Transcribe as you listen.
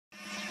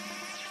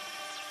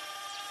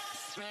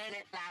Run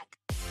it back.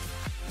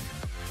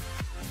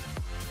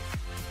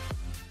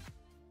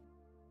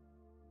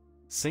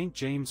 St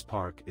James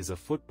Park is a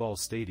football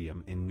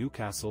stadium in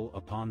Newcastle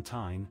upon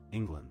Tyne,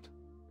 England.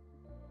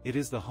 It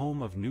is the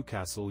home of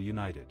Newcastle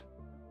United.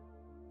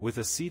 With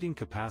a seating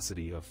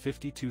capacity of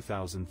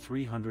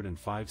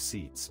 52,305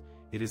 seats,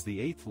 it is the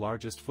 8th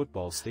largest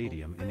football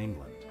stadium in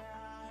England.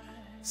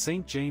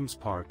 St James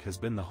Park has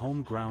been the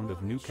home ground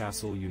of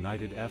Newcastle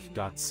United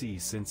F.C.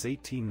 since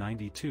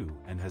 1892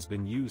 and has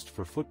been used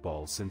for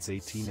football since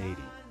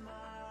 1880.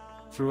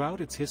 Throughout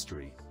its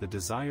history, the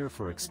desire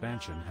for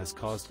expansion has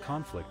caused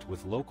conflict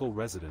with local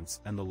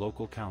residents and the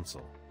local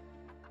council.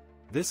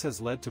 This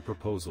has led to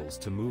proposals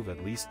to move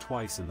at least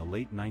twice in the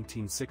late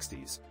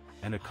 1960s,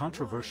 and a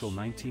controversial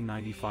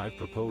 1995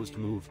 proposed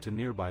move to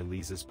nearby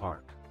Leazes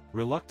Park.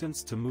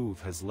 Reluctance to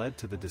move has led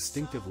to the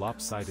distinctive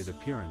lop-sided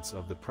appearance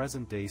of the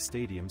present-day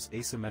stadium's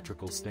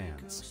asymmetrical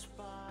stands.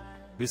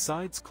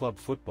 Besides club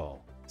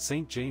football,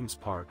 St James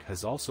Park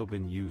has also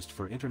been used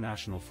for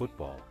international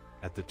football,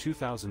 at the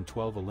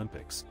 2012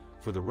 Olympics,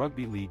 for the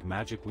Rugby League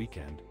Magic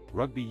Weekend,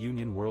 Rugby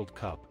Union World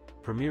Cup,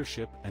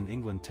 Premiership and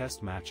England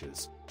Test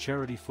matches,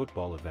 charity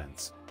football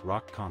events,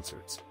 rock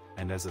concerts,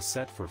 and as a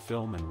set for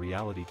film and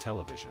reality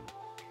television.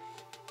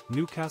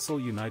 Newcastle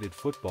United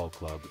Football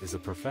Club is a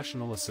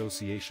professional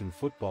association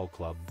football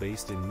club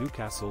based in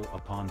Newcastle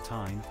upon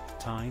Tyne,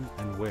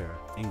 and Ware,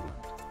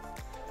 England.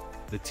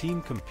 The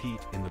team compete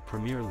in the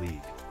Premier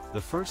League,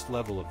 the first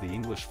level of the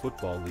English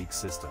Football League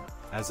system,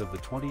 as of the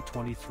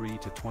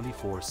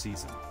 2023-24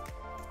 season.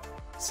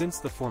 Since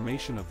the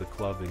formation of the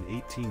club in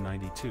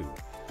 1892,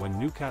 when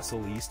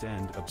Newcastle East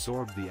End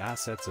absorbed the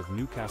assets of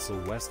Newcastle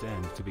West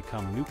End to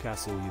become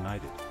Newcastle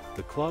United,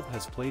 the club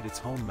has played its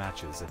home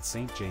matches at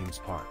St James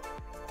Park.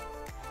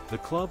 The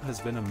club has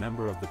been a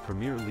member of the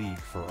Premier League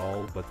for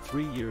all but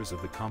 3 years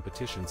of the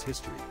competition's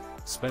history,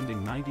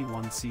 spending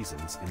 91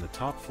 seasons in the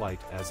top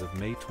flight as of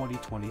May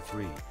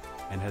 2023,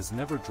 and has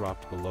never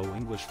dropped below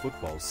English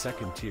football's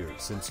second tier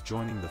since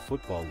joining the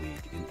Football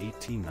League in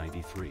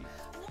 1893.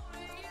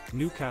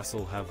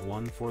 Newcastle have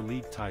won 4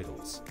 league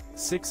titles,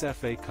 6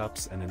 FA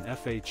Cups and an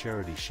FA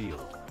Charity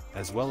Shield,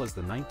 as well as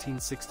the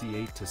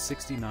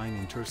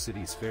 1968-69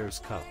 Intercities Fairs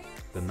Cup,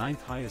 the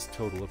 9th highest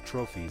total of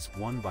trophies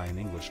won by an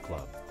English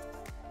club.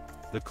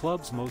 The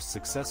club's most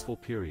successful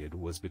period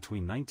was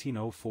between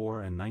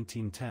 1904 and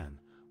 1910,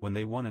 when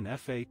they won an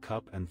FA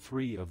Cup and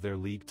 3 of their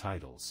league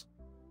titles.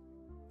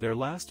 Their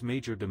last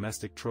major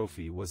domestic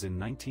trophy was in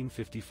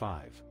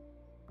 1955.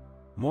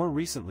 More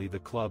recently the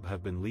club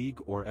have been League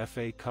or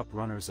FA Cup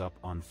runners-up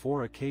on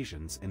 4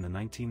 occasions in the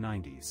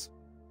 1990s.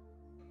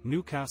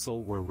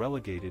 Newcastle were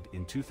relegated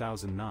in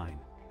 2009,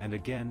 and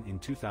again in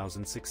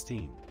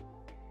 2016.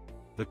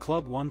 The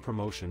club won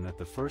promotion at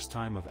the first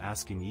time of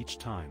asking each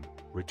time,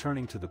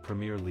 returning to the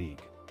Premier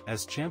League,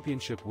 as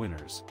championship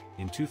winners,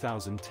 in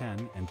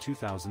 2010 and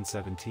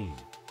 2017.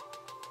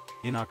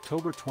 In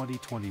October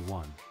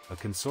 2021, a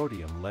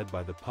consortium led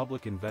by the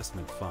Public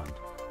Investment Fund,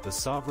 the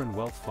Sovereign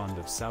Wealth Fund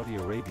of Saudi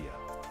Arabia,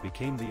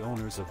 became the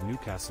owners of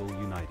Newcastle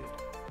United.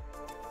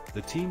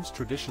 The team's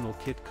traditional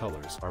kit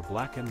colors are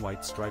black and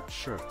white striped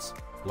shirts,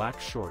 black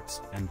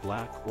shorts and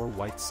black or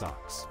white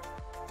socks.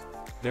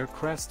 Their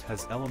crest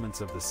has elements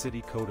of the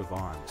city coat of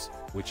arms,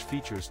 which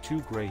features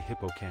 2 grey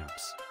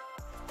hippocamps.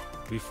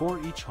 Before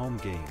each home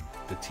game,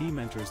 the team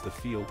enters the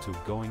field to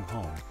 "Going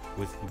Home,"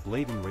 with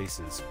 "Bladen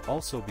Races"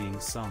 also being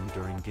sung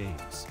during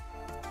games.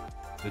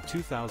 The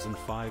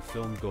 2005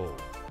 film "Goal"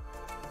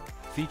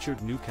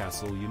 featured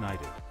Newcastle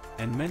United,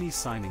 and many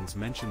signings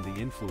mentioned the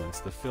influence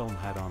the film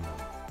had on them.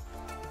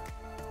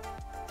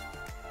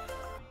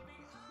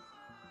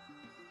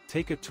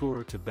 Take a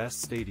tour to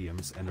best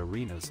stadiums and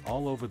arenas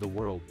all over the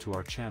world to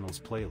our channel's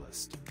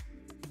playlist.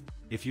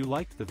 If you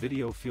liked the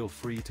video, feel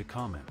free to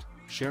comment,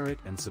 share it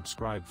and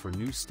subscribe for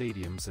new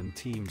stadiums and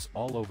teams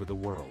all over the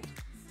world.